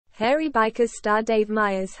Hairy Bikers star Dave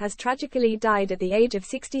Meyers has tragically died at the age of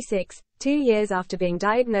 66, 2 years after being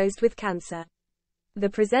diagnosed with cancer.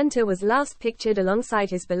 The presenter was last pictured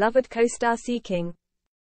alongside his beloved co-star Si King.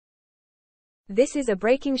 This is a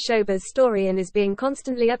breaking showbiz story and is being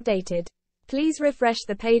constantly updated. Please refresh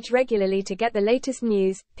the page regularly to get the latest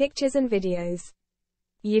news, pictures and videos.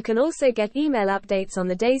 You can also get email updates on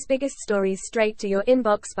the day's biggest stories straight to your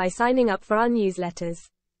inbox by signing up for our newsletters.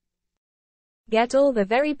 Get all the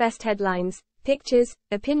very best headlines, pictures,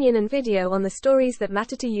 opinion and video on the stories that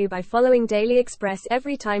matter to you by following Daily Express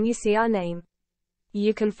every time you see our name.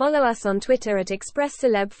 You can follow us on Twitter at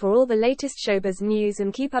ExpressCeleb for all the latest showbiz news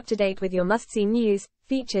and keep up to date with your must-see news,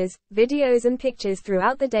 features, videos and pictures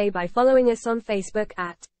throughout the day by following us on Facebook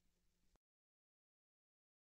at